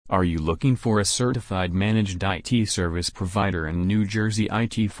Are you looking for a certified managed IT service provider in New Jersey?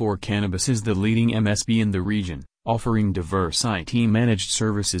 IT4Cannabis is the leading MSP in the region, offering diverse IT managed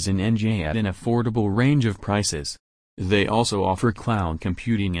services in NJ at an affordable range of prices. They also offer cloud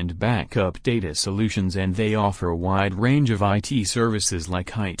computing and backup data solutions, and they offer a wide range of IT services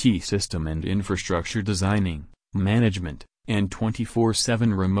like IT system and infrastructure designing, management, and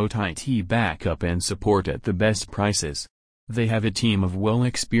 24/7 remote IT backup and support at the best prices. They have a team of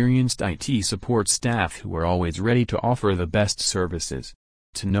well-experienced IT support staff who are always ready to offer the best services.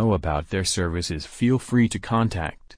 To know about their services, feel free to contact